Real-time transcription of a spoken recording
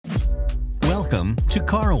Welcome to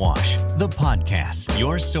Car Wash, the podcast,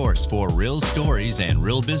 your source for real stories and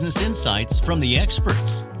real business insights from the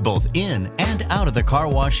experts, both in and out of the car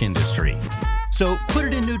wash industry. So put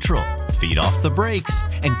it in neutral, feet off the brakes,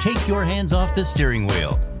 and take your hands off the steering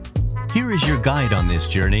wheel. Here is your guide on this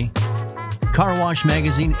journey, Car Wash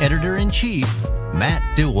Magazine Editor-in-Chief, Matt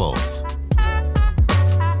DeWolf.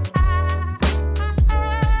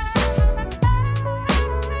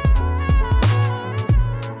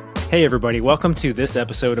 Hey everybody, welcome to this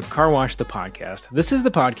episode of Car Wash the Podcast. This is the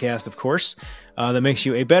podcast, of course, that makes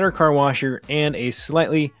you a better car washer and a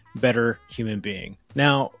slightly better human being.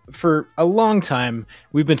 Now, for a long time,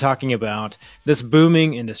 we've been talking about this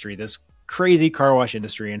booming industry, this crazy car wash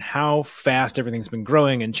industry, and how fast everything's been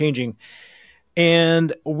growing and changing.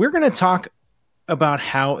 And we're going to talk about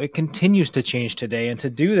how it continues to change today. And to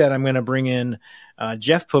do that, I'm going to bring in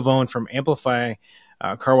Jeff Pavone from Amplify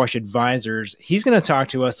Car Wash Advisors. He's going to talk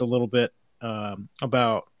to us a little bit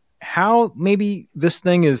about how maybe this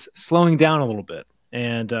thing is slowing down a little bit,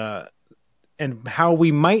 and how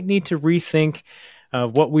we might need to rethink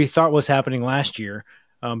what we thought was happening last year,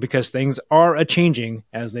 because things are a-changing,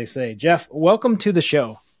 as they say. Jeff, welcome to the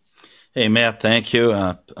show. Hey, Matt, thank you.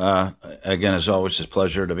 Again, as always, it's a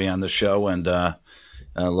pleasure to be on the show, and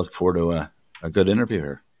look forward to a good interview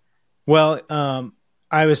here. Well,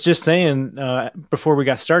 I was just saying before we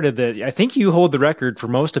got started that I think you hold the record for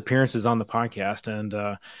most appearances on the podcast, and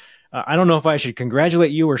I don't know if I should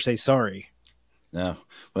congratulate you or say sorry. No,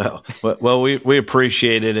 well, we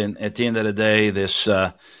appreciate it, and at the end of the day, this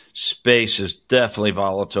space is definitely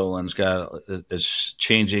volatile and it's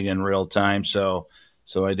changing in real time. So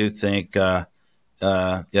I do think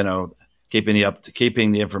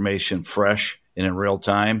keeping the information fresh and in real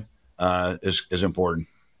time is important.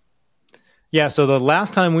 Yeah, so the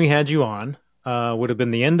last time we had you on would have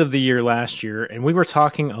been the end of the year last year, and we were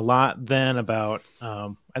talking a lot then about, I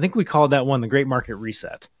think we called that one the Great Market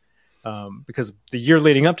Reset, because the year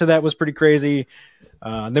leading up to that was pretty crazy.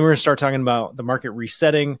 Then we're going to start talking about the market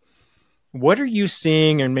resetting. What are you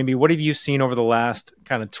seeing, and maybe what have you seen over the last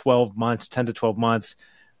kind of 12 months, 10 to 12 months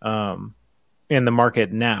in the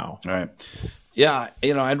market now? All right. Yeah,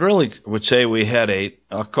 I really would say we had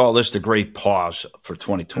I'll call this the great pause for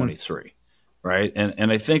 2023. Mm-hmm. Right.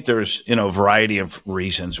 And I think there's, a variety of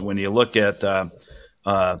reasons. When you look at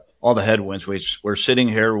all the headwinds, we're sitting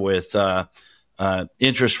here with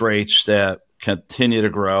interest rates that continue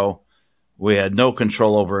to grow. We had no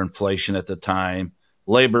control over inflation at the time.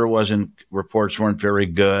 Labor reports weren't very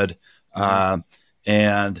good. And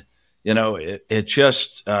then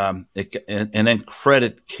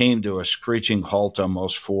credit came to a screeching halt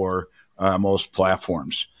almost for most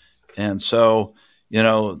platforms. And so,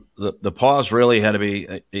 the pause really had to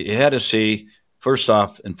be, you had to see, first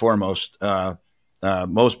off and foremost,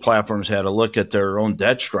 most platforms had to look at their own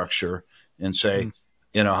debt structure and say,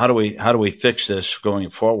 how do we fix this going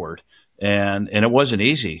forward? And it wasn't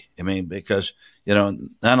easy. I mean, because, not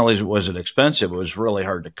only was it expensive, it was really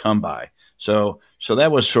hard to come by. So that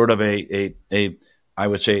was sort of I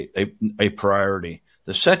would say a priority.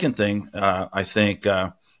 The second thing, I think,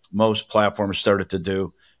 most platforms started to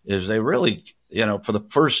do is they really, for the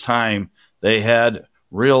first time, they had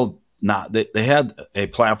they had a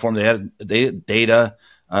platform, they had data,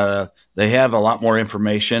 they have a lot more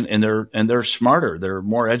information, and they're smarter, they're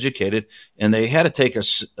more educated, and they had to take a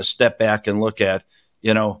step back and look at,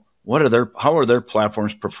 how are their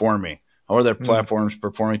platforms performing? How are their platforms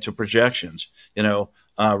performing to projections?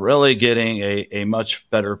 Really getting a much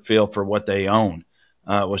better feel for what they own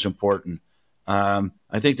was important. I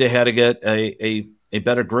think they had to get a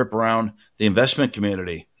better grip around the investment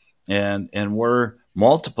community and where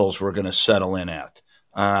multiples were going to settle in at.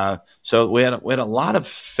 So we had a lot of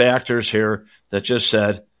factors here that just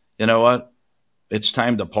said, you know what, it's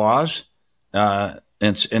time to pause and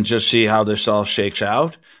just see how this all shakes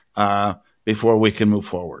out before we can move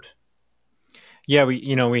forward. Yeah,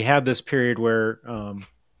 we had this period where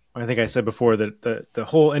I think I said before that the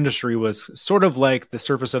whole industry was sort of like the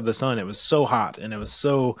surface of the sun. It was so hot and it was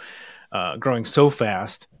so growing so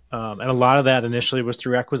fast. And a lot of that initially was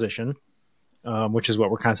through acquisition, which is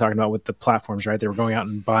what we're kind of talking about with the platforms, right? They were going out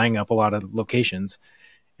and buying up a lot of locations.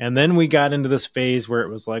 And then we got into this phase where it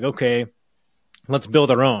was like, okay, let's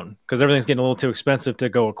build our own, because everything's getting a little too expensive to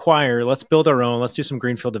go acquire. Let's build our own. Let's do some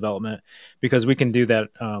greenfield development because we can do that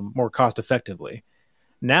more cost effectively.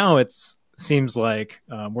 Now it seems like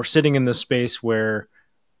we're sitting in this space where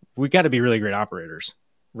we got to be really great operators.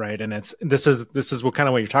 Right. And this is what kind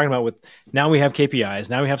of what you're talking about with, now we have KPIs,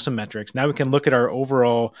 now we have some metrics, now we can look at our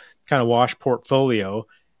overall kind of wash portfolio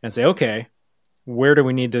and say, okay, where do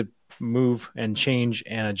we need to move and change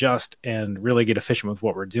and adjust and really get efficient with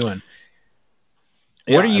what we're doing.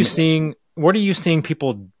 What are you seeing? What are you seeing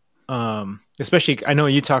people, especially, I know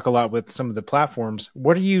you talk a lot with some of the platforms.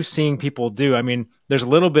 What are you seeing people do? I mean, there's a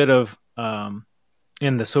little bit of,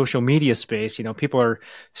 in the social media space, people are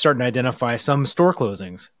starting to identify some store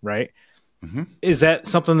closings, right? Mm-hmm. Is that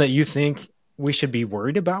something that you think we should be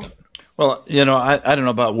worried about? Well, I don't know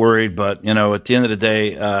about worried, but, at the end of the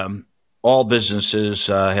day, all businesses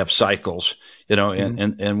have cycles,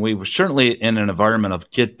 mm-hmm. and we were certainly in an environment of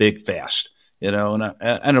get big fast. And I don't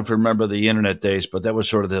know if you remember the internet days, but that was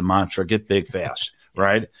sort of the mantra, get big fast,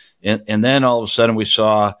 right? And then all of a sudden we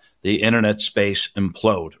saw the internet space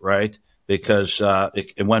implode, right? Because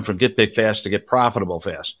it went from get big fast to get profitable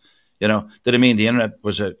fast. Did it mean the internet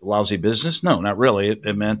was a lousy business? No, not really.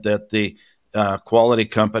 It meant that the quality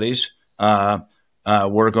companies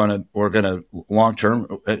we're going to long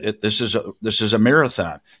term. This is a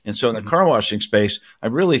marathon, and so in the car washing space, I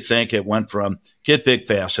really think it went from get big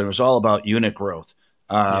fast, and it was all about unit growth.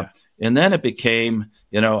 And then it became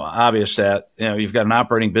obvious that you've got an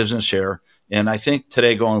operating business here, and I think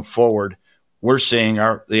today going forward, we're seeing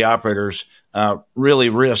the operators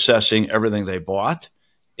really reassessing everything they bought,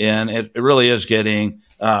 and it really is getting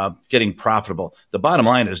profitable. The bottom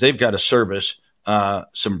line is they've got to service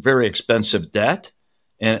some very expensive debt,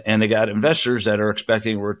 and they got investors that are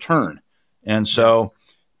expecting a return. And so,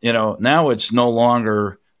 now it's no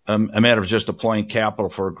longer a matter of just deploying capital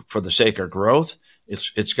for the sake of growth.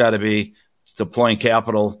 It's got to be deploying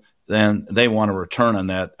capital, then they want a return on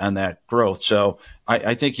that growth. So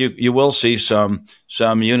I think you will see some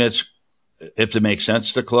units, if it makes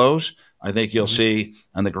sense to close. I think you'll see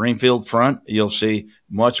on the greenfield front, you'll see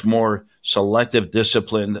much more selective,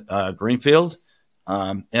 disciplined greenfield.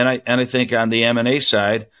 And I think on the M&A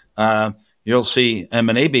side, you'll see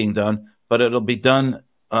M&A being done, but it'll be done,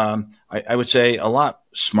 I would say, a lot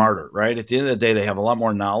smarter, right? At the end of the day, they have a lot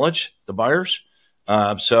more knowledge, the buyers.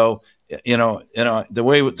 So, the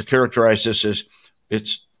way to characterize this is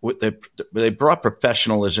they brought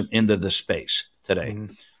professionalism into the space today.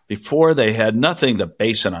 Mm-hmm. Before, they had nothing to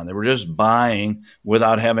base it on. They were just buying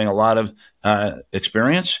without having a lot of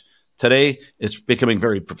experience. Today, it's becoming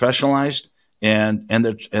very professionalized, and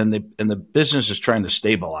the business is trying to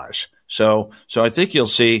stabilize. So I think you'll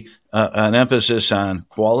see an emphasis on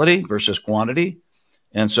quality versus quantity.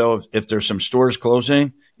 And so if there's some stores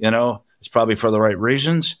closing, it's probably for the right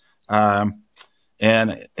reasons. And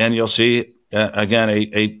you'll see again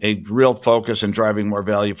a real focus in driving more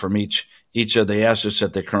value from each of the assets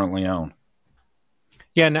that they currently own.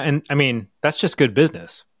 Yeah, and I mean that's just good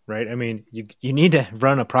business, right? I mean you need to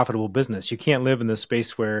run a profitable business. You can't live in this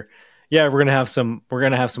space where we're gonna have some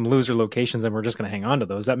loser locations and we're just gonna hang on to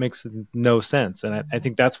those. That makes no sense. And I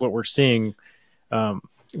think that's what we're seeing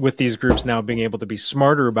with these groups now being able to be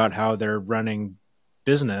smarter about how they're running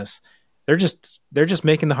business. They're just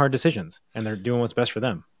making the hard decisions and they're doing what's best for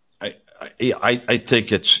them. I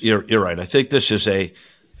think you're right. I think this is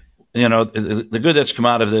the good that's come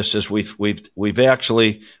out of this is we've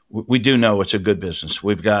actually we do know it's a good business.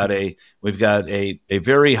 We've got a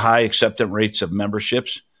very high acceptance rates of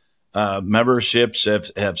memberships. Memberships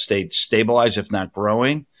have stayed stabilized, if not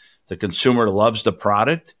growing. The consumer loves the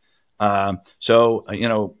product. And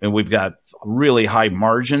we've got really high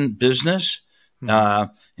margin business.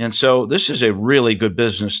 And so this is a really good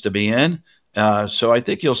business to be in. So I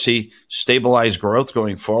think you'll see stabilized growth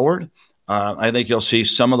going forward. I think you'll see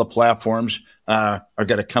some of the platforms are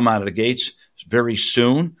going to come out of the gates very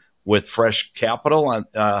soon with fresh capital on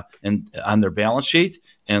their balance sheet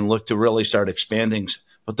and look to really start expanding.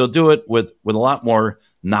 But they'll do it with a lot more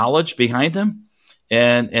knowledge behind them,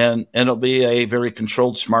 and it'll be a very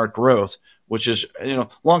controlled, smart growth, which is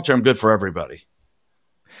long term good for everybody.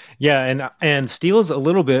 Yeah, and steals a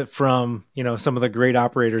little bit from some of the great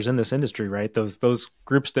operators in this industry, right? Those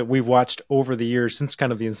groups that we've watched over the years since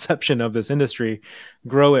kind of the inception of this industry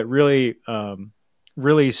grow at really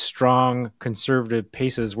really strong conservative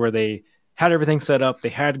paces where they had everything set up, they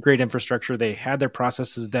had great infrastructure, they had their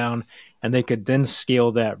processes down, and they could then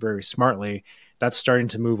scale that very smartly. That's starting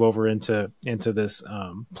to move over into this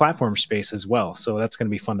platform space as well. So that's going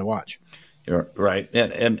to be fun to watch. You're right.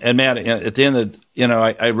 And Matt, at the end of,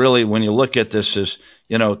 I really, when you look at this is,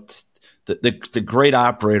 the great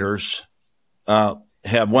operators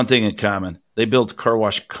have one thing in common. They build a car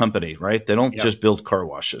wash company, right? They don't just build car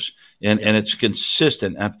washes, and it's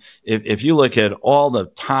consistent. If you look at all the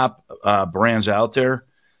top brands out there,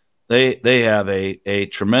 they have a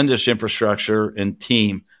tremendous infrastructure and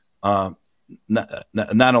team, not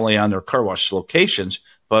only on their car wash locations,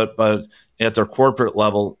 but at their corporate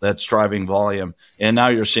level that's driving volume. And now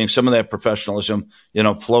you're seeing some of that professionalism,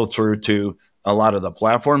 flow through to a lot of the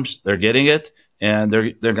platforms. They're getting it, and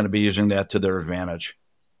they're going to be using that to their advantage.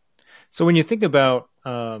 So when you think about,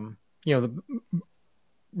 we're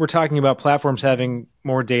talking about platforms having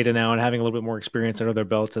more data now and having a little bit more experience under their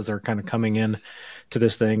belts as they're kind of coming in to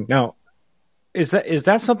this thing. Now, is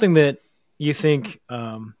that something that you think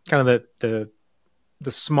kind of the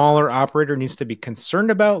smaller operator needs to be concerned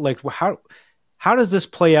about? Like how does this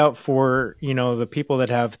play out for, the people that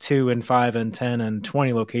have 2 and 5 and 10 and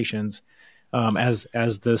 20 locations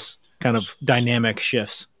as this kind of dynamic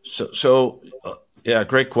shifts? So yeah,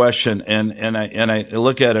 great question. And I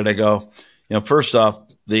look at it, I go, first off,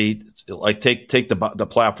 take the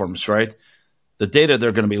platforms, right? The data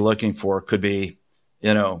they're going to be looking for could be,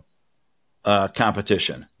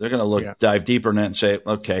 competition. They're going to dive deeper in it and say,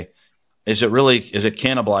 okay, is it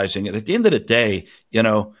cannibalizing it? At the end of the day,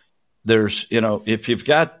 there's, if you've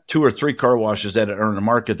got 2 or 3 car washes that are in the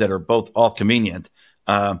market that are both all convenient,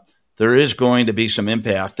 there is going to be some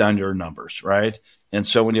impact on your numbers, right? And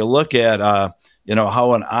so when you look at,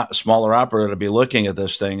 how a smaller operator to be looking at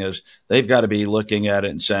this thing is, they've got to be looking at it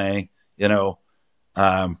and saying,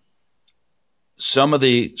 some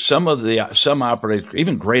operators,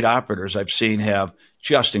 even great operators I've seen, have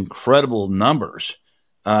just incredible numbers,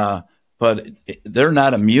 but they're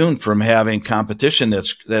not immune from having competition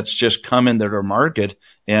that's just come into their market.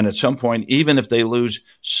 And at some point, even if they lose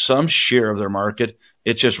some share of their market,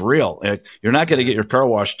 it's just real. You're not going to get your car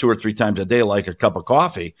washed 2 or 3 times a day like a cup of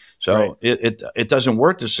coffee. So right. It doesn't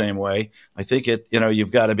work the same way. I think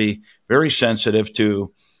you've got to be very sensitive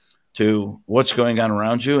to what's going on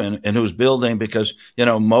around you and who's building, because,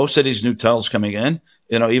 most of these new tunnels coming in,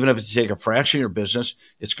 even if you take a fraction of your business,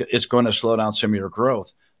 it's going to slow down some of your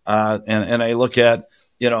growth. And I look at,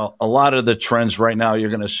 a lot of the trends right now you're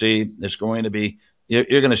going to see is going to be, you're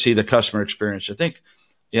going to see the customer experience. I think,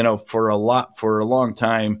 for a long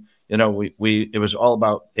time, it was all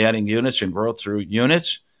about adding units and growth through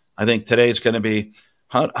units. I think today it's going to be,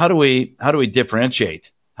 how do we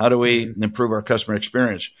differentiate? How do we improve our customer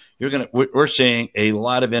experience? We're seeing a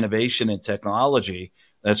lot of innovation in technology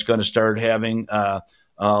that's going to start having a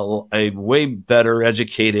way better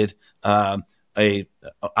educated operator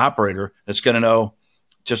that's going to know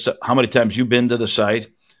just how many times you've been to the site,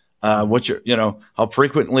 what how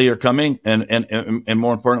frequently you're coming, and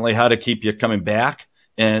more importantly, how to keep you coming back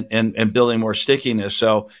and building more stickiness.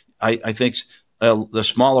 So I think the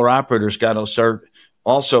smaller operators got to start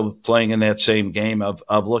also playing in that same game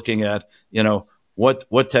of looking at,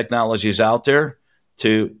 what technology is out there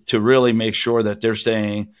to really make sure that they're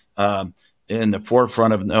staying in the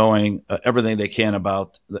forefront of knowing everything they can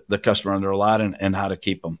about the customer on their lot and how to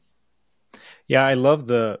keep them. Yeah, I love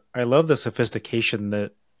the sophistication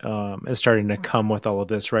that is starting to come with all of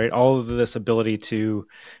this, right? All of this ability to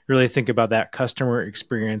really think about that customer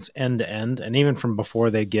experience end to end, and even from before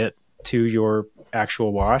they get to your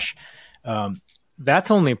actual wash.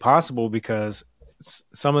 That's only possible because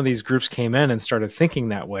some of these groups came in and started thinking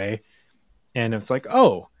that way. And it's like,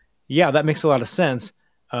 oh, yeah, that makes a lot of sense.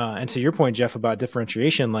 And to your point, Jeff, about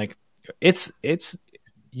differentiation, like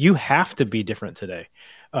you have to be different today.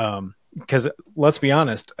 Because let's be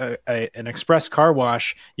honest, an express car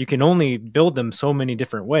wash, you can only build them so many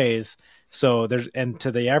different ways. So and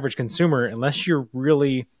to the average consumer, unless you're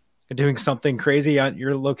really doing something crazy on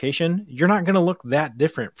your location, you're not going to look that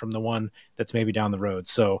different from the one that's maybe down the road.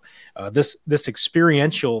 So this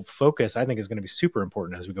experiential focus, I think, is going to be super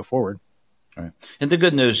important as we go forward. Right. And the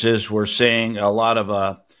good news is we're seeing a lot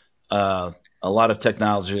of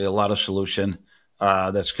technology, a lot of solution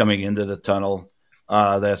that's coming into the tunnel.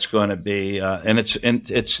 That's going to be, and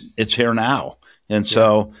it's here now. And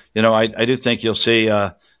so, I do think you'll see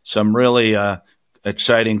some really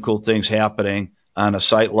exciting, cool things happening on a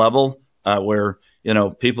site level where,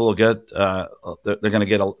 people will get, they're going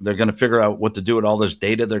to figure out what to do with all this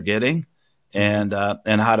data they're getting and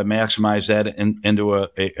how to maximize that into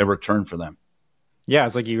a return for them. Yeah.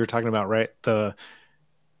 It's like you were talking about, right?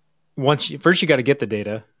 First you got to get the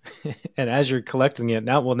data, and as you're collecting it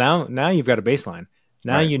now you've got a baseline.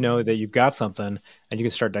 Now right. You know that you've got something, and you can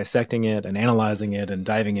start dissecting it and analyzing it and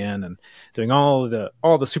diving in and doing all the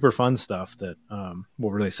super fun stuff that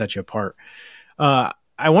will really set you apart. I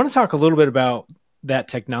want to talk a little bit about that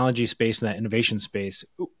technology space and that innovation space.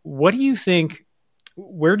 What do you think?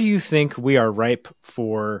 Where do you think we are ripe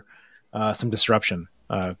for some disruption,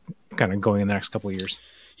 kind of going in the next couple of years?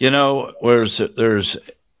 There's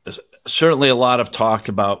certainly a lot of talk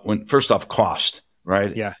about first off, cost.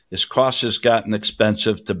 Right? Yeah. This cost has gotten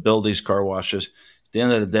expensive to build these car washes. At the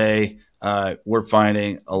end of the day, we're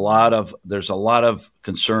finding there's a lot of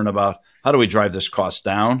concern about how do we drive this cost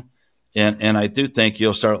down. And I do think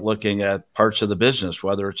you'll start looking at parts of the business,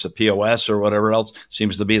 whether it's the POS or whatever else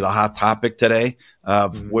seems to be the hot topic today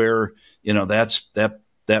of where,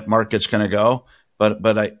 that market's going to go.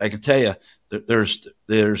 But I can tell you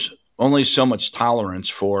there's only so much tolerance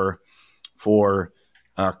for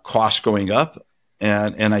costs going up.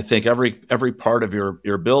 And I think every part of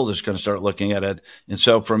your build is going to start looking at it. And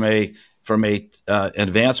so from a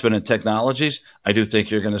advancement in technologies, I do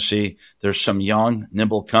think you're going to see there's some young,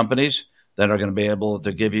 nimble companies that are going to be able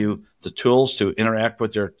to give you the tools to interact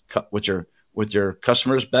with your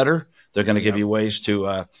customers better. They're going to give you ways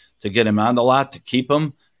to get them on the lot, to keep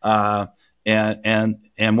them,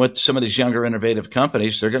 and with some of these younger, innovative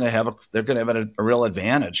companies, they're going to have a real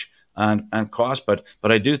advantage on cost. But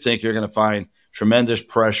I do think you're going to find tremendous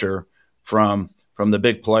pressure from the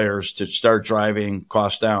big players to start driving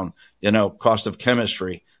costs down. Cost of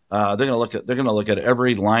chemistry. They're going to look at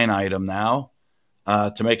every line item now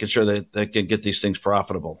to making sure that they can get these things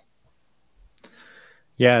profitable.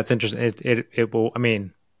 Yeah, it's interesting. It will. I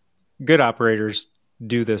mean, good operators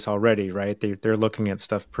do this already, right? They're looking at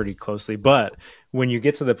stuff pretty closely. But when you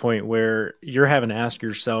get to the point where you're having to ask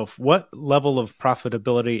yourself, what level of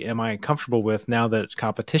profitability am I comfortable with now that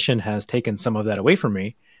competition has taken some of that away from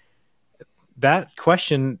me? That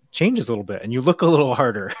question changes a little bit, and you look a little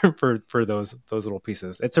harder for those little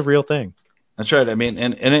pieces. It's a real thing. That's right. I mean,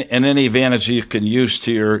 and any advantage you can use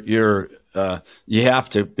to your you have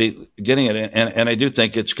to be getting it. And I do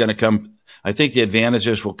think it's going to come. I think the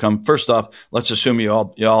advantages will come. First off, let's assume you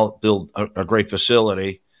all build a great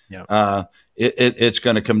facility. Yeah. It's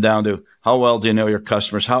going to come down to how well do you know your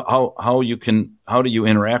customers? How do you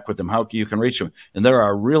interact with them? How you can reach them? And there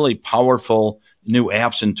are really powerful new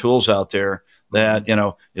apps and tools out there that,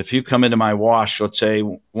 if you come into my wash, let's say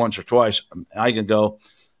once or twice, I can go,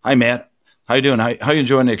 "Hi, Matt, how you doing? How you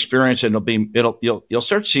enjoying the experience?" And you'll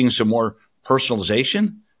start seeing some more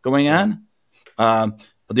personalization going on.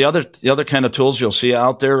 The other kind of tools you'll see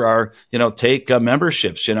out there are, take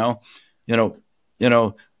memberships.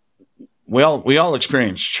 We all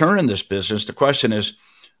experience churn in this business. The question is,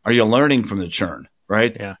 are you learning from the churn,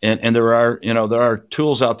 right? Yeah. And there are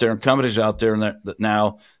tools out there and companies out there that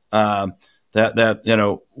now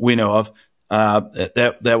that we know of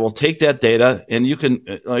that will take that data, and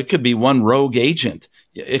it could be one rogue agent.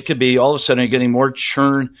 It could be all of a sudden you're getting more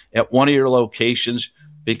churn at one of your locations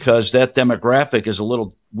because that demographic is a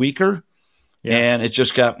little weaker, and it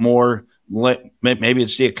just got more. Maybe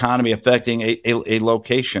it's the economy affecting a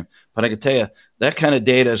location, but I can tell you that kind of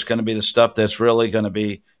data is going to be the stuff that's really going to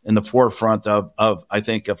be in the forefront of I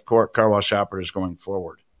think of car wash operators going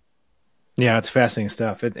forward. Yeah, it's fascinating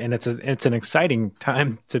stuff, and it's an exciting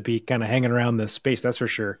time to be kind of hanging around this space. That's for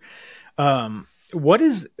sure. What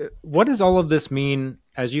does all of this mean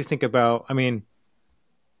as you think about? I mean,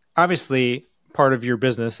 obviously, part of your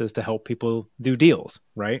business is to help people do deals,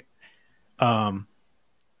 right?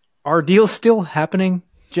 Are deals still happening,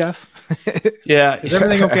 Jeff? Yeah. Is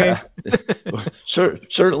everything okay?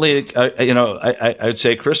 Certainly, I'd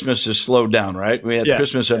say Christmas has slowed down, right? We had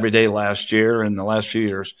Christmas every day last year and the last few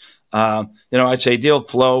years. I'd say deal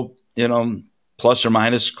flow, plus or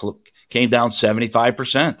minus came down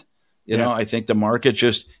 75%. I think the market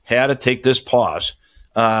just had to take this pause.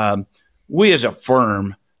 We as a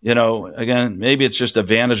firm, again, maybe it's just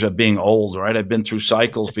advantage of being old, right? I've been through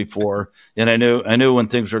cycles before, and I knew when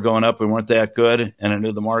things were going up, we weren't that good, and I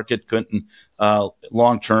knew the market couldn't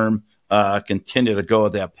long term continue to go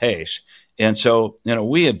at that pace. And so,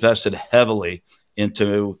 we invested heavily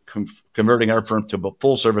into converting our firm to a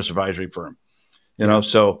full service advisory firm.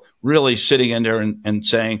 So really sitting in there and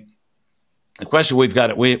saying, the question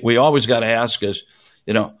we always got to ask is,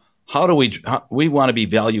 how do we want to be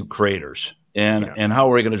value creators? And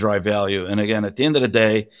how are we going to drive value? And again, at the end of the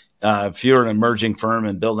day, if you're an emerging firm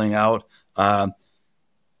and building out,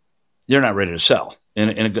 you're not ready to sell.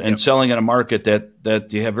 And selling in a market that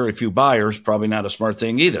you have very few buyers, probably not a smart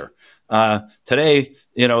thing either. Today,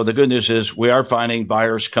 the good news is we are finding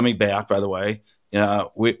buyers coming back, by the way.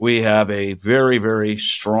 We have a very, very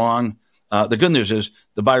strong the good news is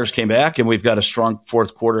the buyers came back, and we've got a strong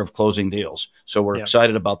fourth quarter of closing deals. So we're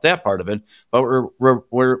excited about that part of it. But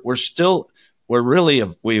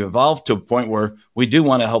we've evolved to a point where we do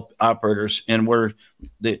want to help operators, and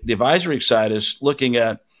the advisory side is looking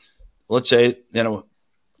at, let's say,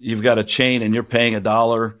 you've got a chain and you're paying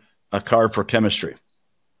 $1 a car for chemistry,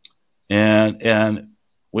 and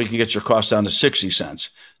we can get your cost down to 60 cents.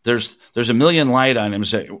 There's a million light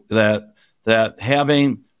items that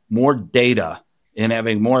having more data and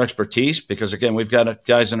having more expertise, because again, we've got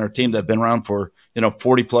guys on our team that have been around for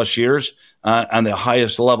 40 plus years on the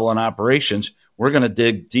highest level in operations. We're going to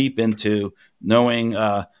dig deep into knowing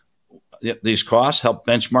these costs, help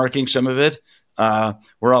benchmarking some of it.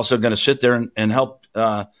 We're also going to sit there and help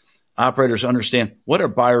operators understand what are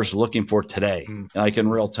buyers looking for today, like in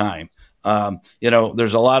real time.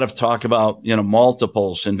 There's a lot of talk about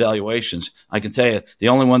multiples and valuations. I can tell you the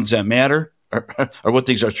only ones that matter are what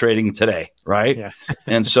things are trading today, right? Yeah.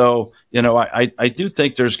 And so, I do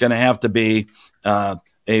think there's going to have to be a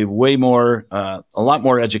lot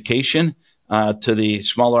more education to the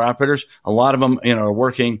smaller operators. A lot of them, are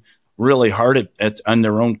working really hard on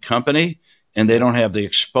their own company, and they don't have the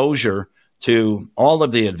exposure to all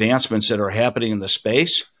of the advancements that are happening in the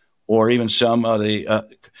space, or even some of the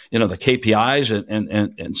the KPIs,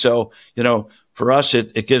 and so for us,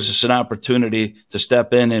 it gives us an opportunity to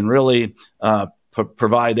step in and really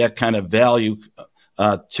provide that kind of value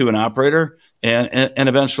to an operator, and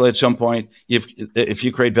eventually at some point, if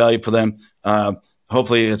you create value for them,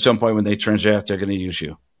 hopefully at some point when they transact, they're going to use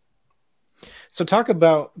you. So talk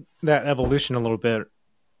about that evolution a little bit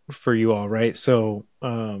for you all, right? So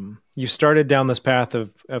you started down this path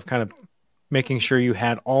of kind of making sure you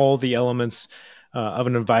had all the elements of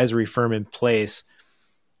an advisory firm in place.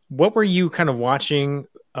 What were you kind of watching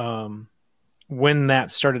when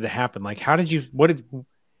that started to happen? Like, what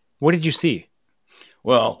did you see?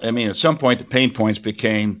 Well, I mean, at some point, the pain points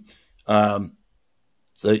became at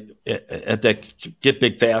that get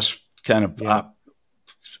big fast kind of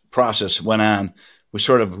process went on. We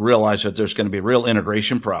sort of realized that there's going to be real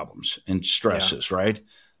integration problems and stresses, right?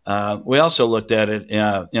 We also looked at it,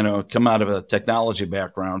 come out of a technology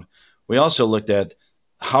background. We also looked at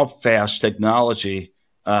how fast technology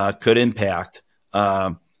could impact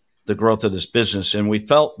the growth of this business, and we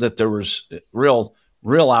felt that there was real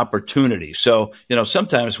opportunity. So,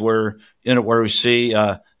 sometimes where we see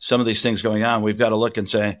some of these things going on, we've got to look and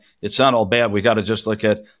say it's not all bad. We got to just look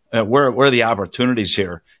at where are the opportunities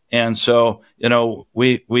here. And so,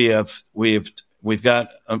 we're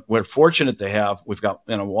fortunate to have, we've got,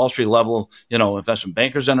 Wall Street level, investment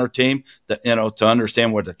bankers on our team that, to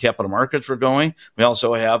understand where the capital markets were going. We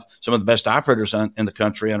also have some of the best operators in the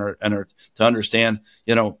country and to understand,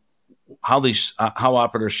 how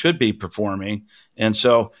operators should be performing. And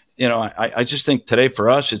so, I just think today for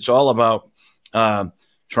us, it's all about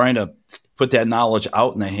trying to put that knowledge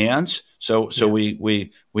out in the hands. So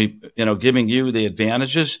we giving you the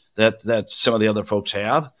advantages that some of the other folks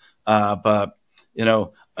have. But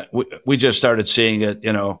we just started seeing it,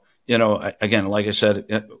 again, like I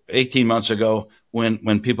said, 18 months ago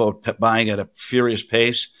when people were buying at a furious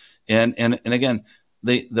pace. And again,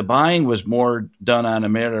 the buying was more done on a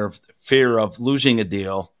matter of fear of losing a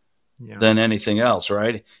deal than anything else,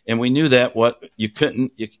 right? And we knew that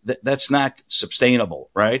that's not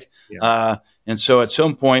sustainable, right? Yeah. And so at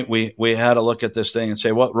some point we had to look at this thing and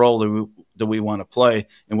say, what role do we want to play?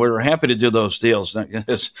 And we were happy to do those deals.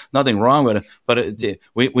 There's nothing wrong with it, but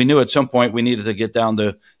we knew at some point we needed to get down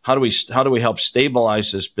to how do we help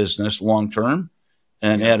stabilize this business long term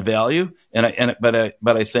and add value.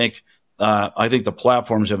 But I think the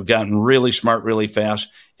platforms have gotten really smart really fast,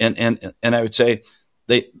 and I would say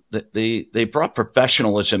they brought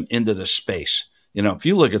professionalism into the space. If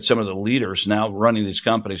you look at some of the leaders now running these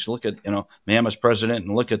companies, look at, Mammoth's president,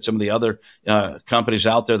 and look at some of the other companies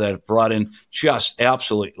out there that have brought in just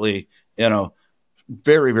absolutely,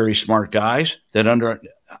 very, very smart guys that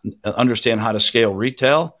understand how to scale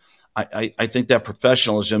retail. I think that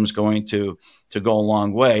professionalism is going to go a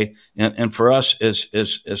long way. And for us,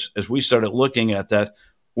 as we started looking at that,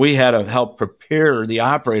 we had to help prepare the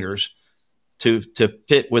operators to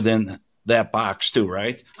fit within that box too,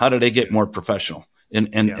 right? How do they get more professional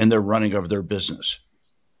in their running of their business?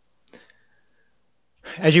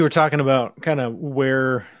 As you were talking about kind of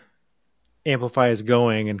where Amplify is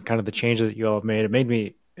going and kind of the changes that you all have made, it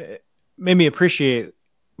made me appreciate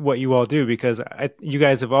what you all do, because you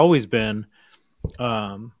guys have always been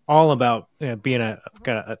all about being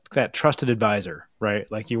that trusted advisor, right?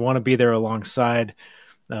 Like you want to be there alongside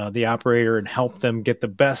the operator and help them get the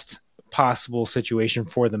best possible situation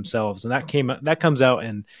for themselves. And that comes out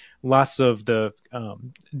in lots of the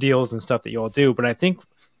deals and stuff that you all do. But I think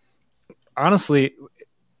honestly,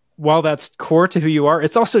 while that's core to who you are,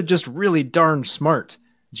 it's also just really darn smart,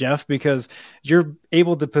 Jeff, because you're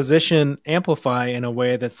able to position Amplify in a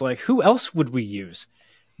way that's like, who else would we use?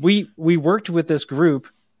 We worked with this group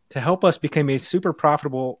to help us become a super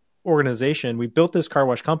profitable organization. We built this car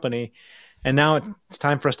wash company, and now it's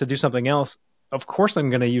time for us to do something else. Of course, I'm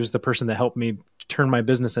going to use the person that helped me turn my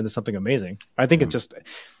business into something amazing. I think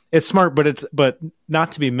It's smart, but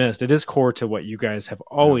not to be missed. It is core to what you guys have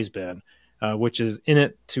always been, which is in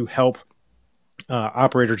it to help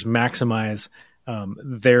operators maximize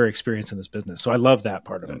their experience in this business. So I love that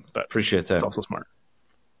part of it. But appreciate that. It's also smart.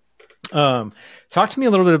 Talk to me a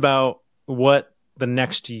little bit about what the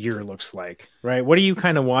next year looks like, right? What are you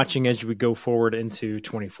kind of watching as we go forward into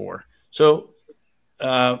 24? So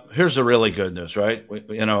here's the really good news, right?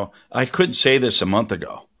 I couldn't say this a month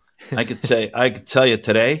ago. I could tell you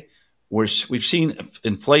today, we've seen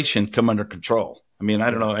inflation come under control. I mean,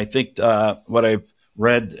 I don't know. I think what I've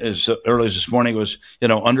read as early as this morning was,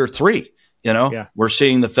 under 3. We're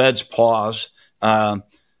seeing the Fed's pause. I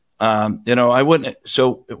wouldn't.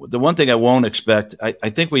 So the one thing I won't expect, I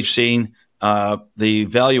think we've seen the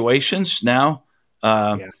valuations now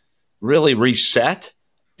really reset,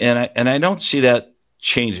 and I don't see that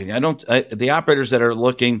changing. The operators that are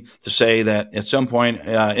looking to say that at some point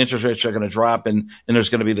interest rates are going to drop and there's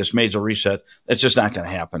going to be this major reset, that's just not going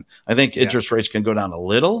to happen. I think interest rates can go down a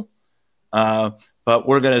little, but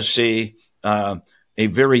we're going to see a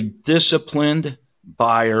very disciplined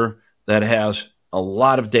buyer that has a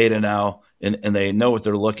lot of data now and they know what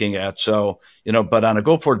they're looking at. So, but on a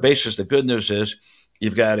go forward basis, the good news is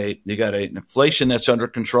you've got an inflation that's under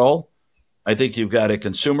control. I think you've got a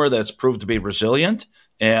consumer that's proved to be resilient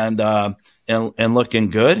and looking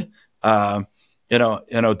good. Are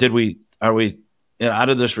we out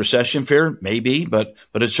of this recession fear? Maybe, but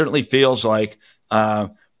it certainly feels like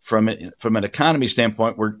from an economy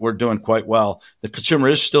standpoint, we're doing quite well. The consumer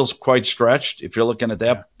is still quite stretched if you're looking at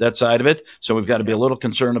that side of it. So we've got to be a little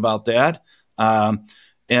concerned about that. And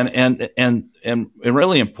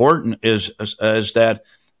really important is that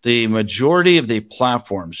the majority of the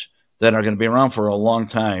platforms that are going to be around for a long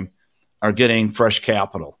time are getting fresh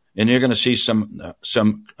capital. And you're going to see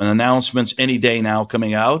some announcements any day now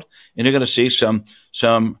coming out, and you're going to see some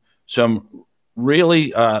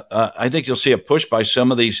really, I think you'll see a push by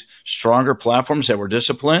some of these stronger platforms that were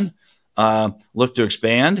disciplined, look to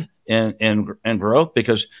expand and growth,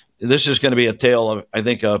 because this is going to be a tale of, I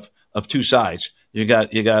think, of two sides. You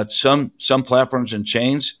got some platforms and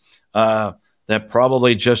chains that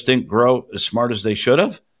probably just didn't grow as smart as they should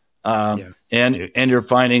have. And you're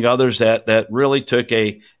finding others that really took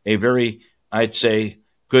a very, I'd say,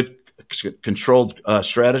 good controlled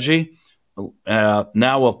strategy.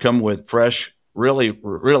 Now will come with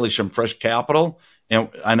really some fresh capital,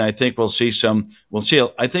 and I think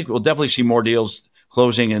I think we'll definitely see more deals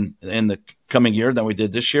closing in the coming year than we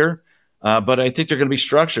did this year. But I think they're going to be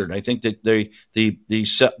structured. I think that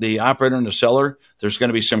the operator and the seller, there's going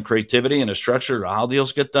to be some creativity and a structure to how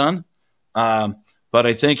deals get done. But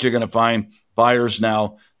I think you're going to find buyers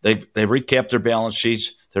now, they've recapped their balance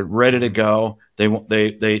sheets. They're ready to go. They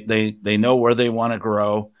know where they want to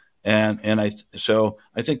grow. So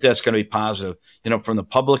I think that's going to be positive. From the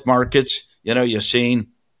public markets, you've seen,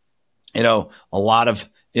 a lot of,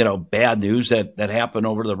 bad news that happened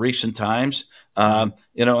over the recent times. And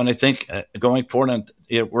I think going forward,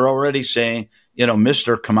 we're already saying,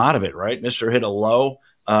 Mr. come out of it, right? Mr. hit a low,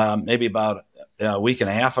 maybe about a week and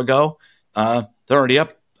a half ago. They're already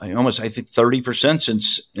up almost, I think, 30%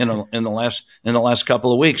 since in the last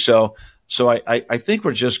couple of weeks. So I think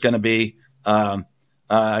we're just going to be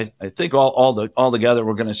I think all together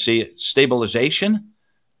we're going to see stabilization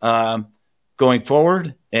going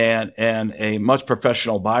forward and a much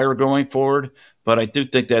professional buyer going forward. But I do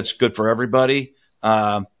think that's good for everybody.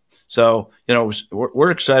 So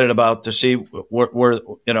we're excited about to see where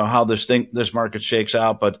how this market shakes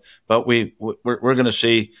out. But we're going to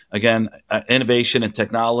see again innovation and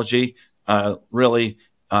technology. Really,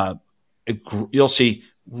 you'll see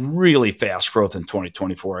really fast growth in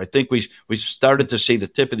 2024. I think we started to see the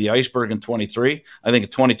tip of the iceberg in 23. I think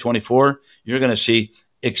in 2024 you're going to see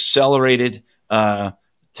accelerated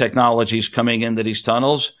technologies coming into these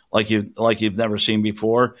tunnels like you've never seen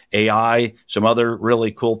before. AI, some other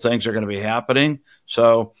really cool things are going to be happening.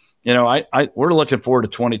 So, we're looking forward to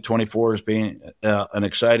 2024 as being an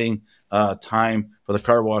exciting time for the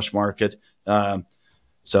car wash market.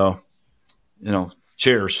 So,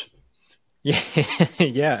 cheers.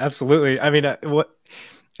 Yeah, absolutely. I mean,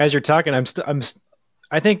 as you're talking, I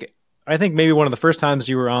think maybe one of the first times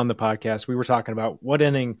you were on the podcast, we were talking about what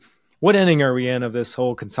inning are we in of this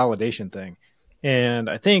whole consolidation thing? And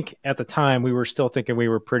I think at the time we were still thinking we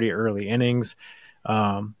were pretty early innings.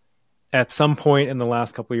 At some point in the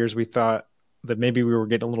last couple of years, we thought that maybe we were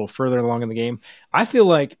getting a little further along in the game. I feel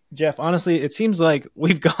like, Jeff, honestly, it seems like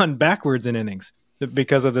we've gone backwards in innings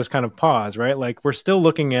because of this kind of pause, right? Like we're still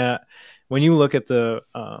looking at, when you look at the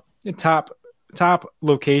top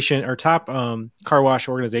location or top car wash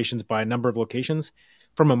organizations by number of locations,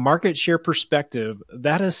 from a market share perspective,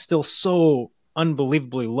 that is still so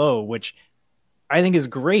unbelievably low, which I think is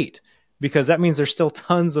great because that means there's still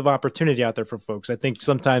tons of opportunity out there for folks. I think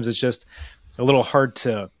sometimes it's just a little hard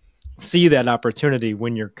to see that opportunity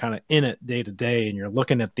when you're kind of in it day to day and you're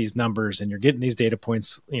looking at these numbers and you're getting these data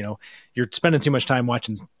points. You're spending too much time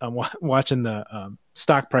watching the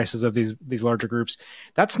stock prices of these larger groups.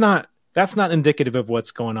 That's not indicative of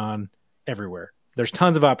what's going on everywhere. There's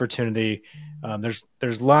tons of opportunity.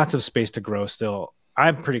 There's lots of space to grow still.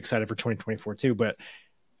 I'm pretty excited for 2024 too, but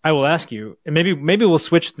I will ask you, and maybe we'll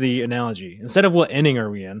switch the analogy. Instead of what inning are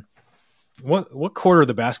we in, what quarter of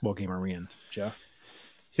the basketball game are we in, Jeff?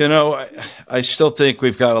 I still think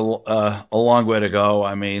we've got a long way to go.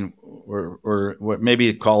 I mean, we're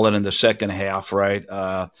maybe call it in the second half, right?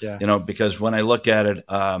 Because when I look at it,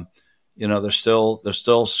 there's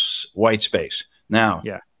still white space. Now,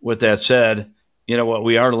 with that said, what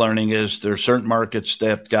we are learning is there's certain markets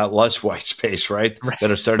that got less white space, right?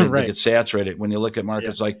 That are starting to get saturated. When you look at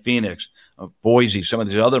markets like Phoenix, Boise, some of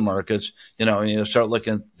these other markets, and you start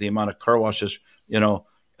looking at the amount of car washes, there's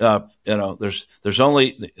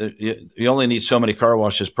only you only need so many car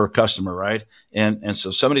washes per customer, right? And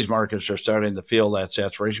so some of these markets are starting to feel that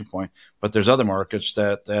saturation point, but there's other markets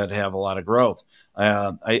that have a lot of growth.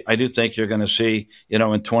 I do think you're going to see, in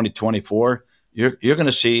 2024, you're going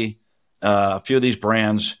to see a few of these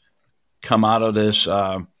brands come out of this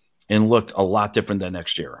and look a lot different than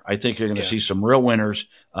next year. I think you're going to see some real winners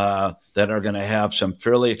that are going to have some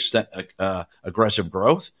fairly aggressive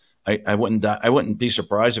growth. I wouldn't be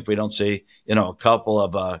surprised if we don't see, a couple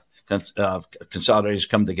of consolidators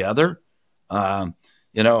come together.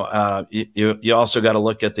 You also got to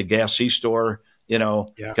look at the gas C-store,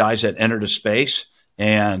 guys that entered the space,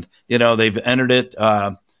 and, they've entered it,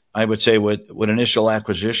 I would say with initial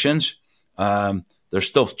acquisitions. They're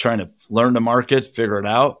still trying to learn the market, figure it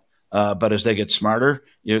out. But as they get smarter,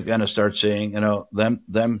 you're going to start seeing,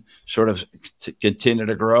 them sort of continue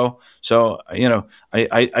to grow. So,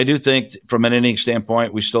 I do think from an inning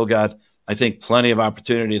standpoint, we still got, I think, plenty of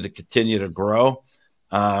opportunity to continue to grow.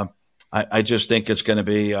 I just think it's going to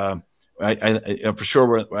be, for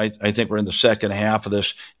sure. I think we're in the second half of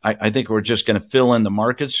this. I think we're just going to fill in the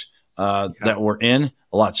markets that we're in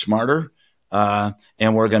a lot smarter.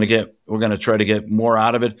 And we're going to try to get more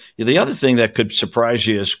out of it. The other thing that could surprise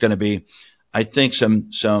you is going to be, I think, some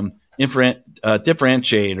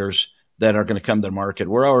differentiators that are going to come to the market.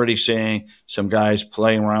 We're already seeing some guys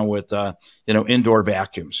playing around with, indoor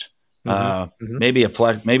vacuums, maybe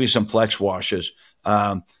some flex washes.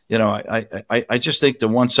 I just think the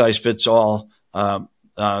one size fits all,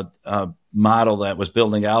 model that was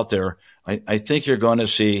building out there. I think you're going to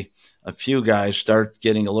see a few guys start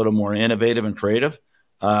getting a little more innovative and creative,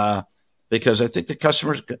 because I think the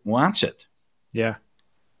customer wants it. Yeah.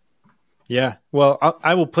 Yeah. Well,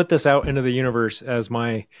 I will put this out into the universe as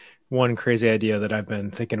my one crazy idea that I've been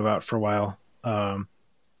thinking about for a while.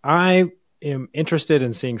 I am interested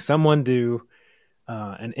in seeing someone do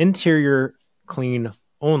an interior clean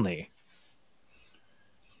only.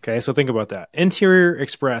 Okay. So think about that. Interior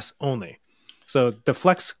express only. So the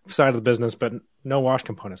flex side of the business, but no wash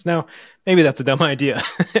components. Now, maybe that's a dumb idea,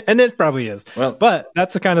 and it probably is. Well, but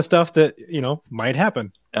that's the kind of stuff that, might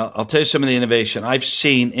happen. I'll tell you some of the innovation I've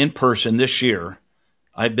seen in person this year.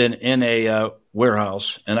 I've been in a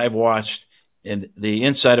warehouse, and I've watched the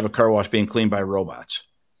inside of a car wash being cleaned by robots.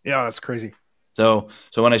 Yeah, that's crazy. So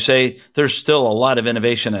when I say there's still a lot of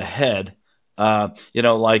innovation ahead,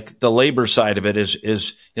 like the labor side of it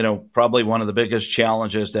is probably one of the biggest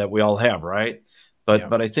challenges that we all have, right?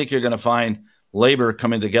 But I think you're going to find labor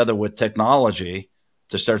coming together with technology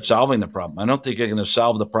to start solving the problem. I don't think you're going to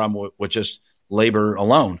solve the problem with just labor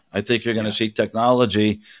alone. I think you're going to see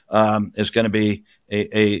technology is going to be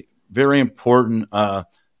a very important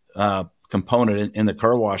component in the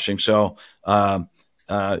car washing. So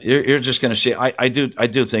you're just going to see. I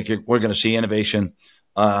do think we're going to see innovation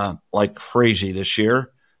like crazy this year,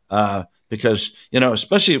 because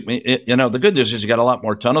especially the good news is you got a lot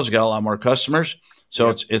more tunnels, you got a lot more customers.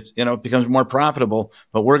 So it becomes more profitable,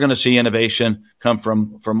 but we're going to see innovation come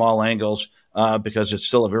from all angles, because it's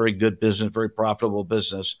still a very good business, very profitable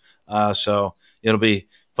business. So it'll be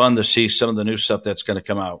fun to see some of the new stuff that's going to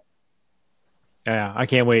come out. Yeah, I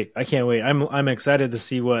can't wait. I'm excited to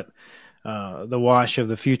see what the wash of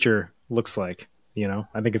the future looks like.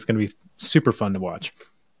 I think it's going to be super fun to watch.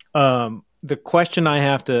 The question I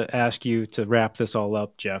have to ask you to wrap this all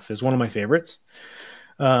up, Jeff, is one of my favorites.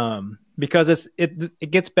 Because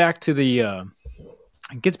it gets back to the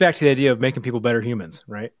idea of making people better humans,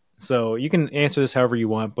 right? So you can answer this however you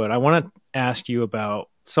want, but I want to ask you about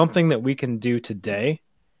something that we can do today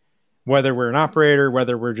whether we're an operator,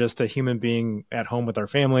 whether we're just a human being at home with our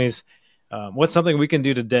families, what's something we can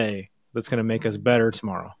do today that's going to make us better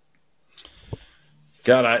tomorrow?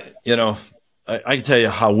 God, I can tell you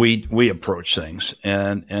how we approach things,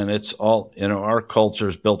 and it's all, our culture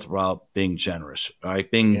is built around being generous, right?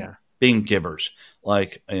 Being givers,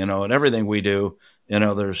 and everything we do,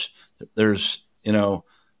 there's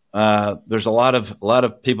a lot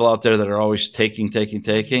of people out there that are always taking.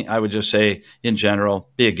 I would just say, in general,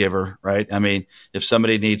 be a giver, right? I mean, if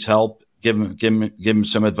somebody needs help, give them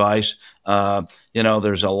some advice.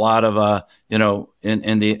 There's a lot of, at the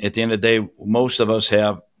end of the day, most of us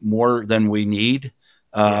have more than we need.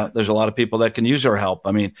 There's a lot of people that can use our help.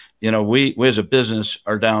 I mean, we as a business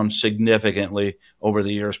are down significantly over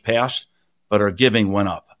the years past, but our giving went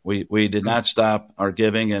up. We did not stop our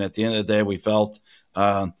giving. And at the end of the day, we felt,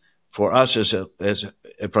 for us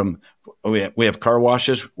we have car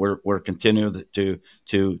washes. We're continuing to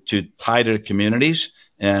tie to communities.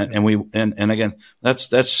 And again,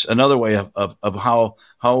 that's another way of how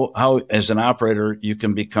as an operator you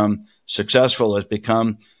can become successful, is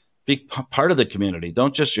be part of the community.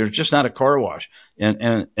 You're just not a car wash.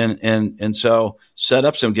 And so set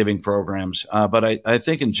up some giving programs. But I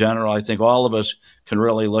think in general, I think all of us can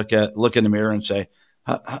really look in the mirror and say,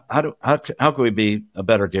 how can we be a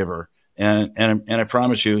better giver? And I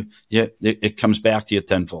promise you, it comes back to you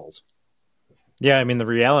tenfold. Yeah. I mean, the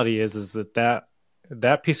reality is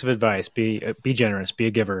that piece of advice, be generous, be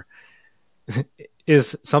a giver,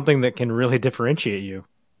 is something that can really differentiate you,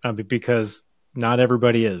 because not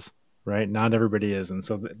everybody is, right? Not everybody is. And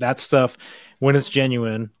so that stuff, when it's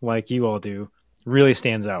genuine, like you all do, really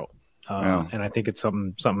stands out. And I think it's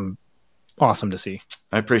something awesome to see.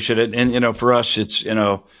 I appreciate it. And, for us, it's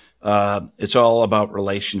all about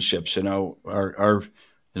relationships. Our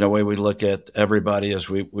way we look at everybody is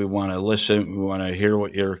we want to listen. We want to hear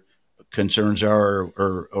what your concerns are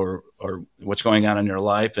or what's going on in your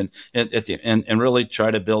life, and really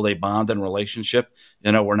try to build a bond and relationship.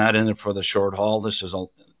 We're not in it for the short haul. This is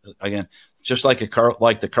again, just like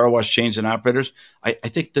the car wash chains and operators. I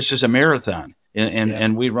think this is a marathon,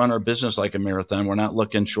 and we run our business like a marathon. We're not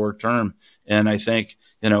looking short term. And I think,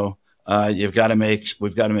 we've got to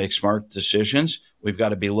make smart decisions. We've got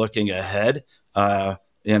to be looking ahead.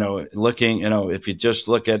 If you just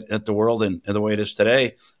look at the world and the way it is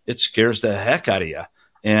today, it scares the heck out of you.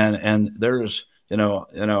 And there's,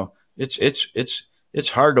 it's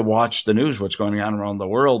hard to watch the news, what's going on around the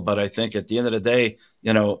world. But I think at the end of the day,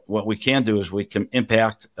 what we can do is we can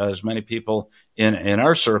impact as many people in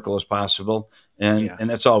our circle as possible. And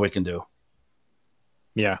that's all we can do.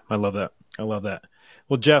 Yeah. I love that.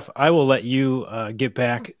 Well, Jeff, I will let you get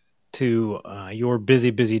back to your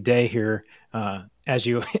busy day here. As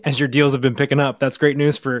your deals have been picking up. That's great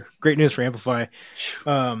news for Amplify.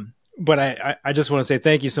 But I just want to say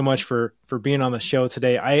thank you so much for being on the show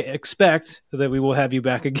today. I expect that we will have you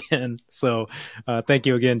back again. So thank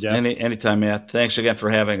you again, Jeff. Anytime, Matt. Thanks again for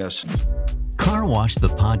having us. Car Wash the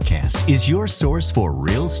Podcast is your source for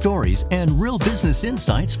real stories and real business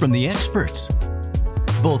insights from the experts,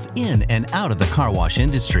 both in and out of the car wash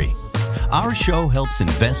industry. Our show helps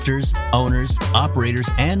investors, owners, operators,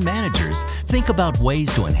 and managers think about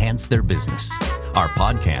ways to enhance their business. Our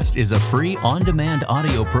podcast is a free on-demand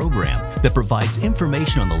audio program that provides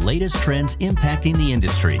information on the latest trends impacting the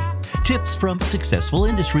industry, tips from successful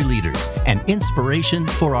industry leaders, and inspiration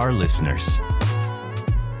for our listeners.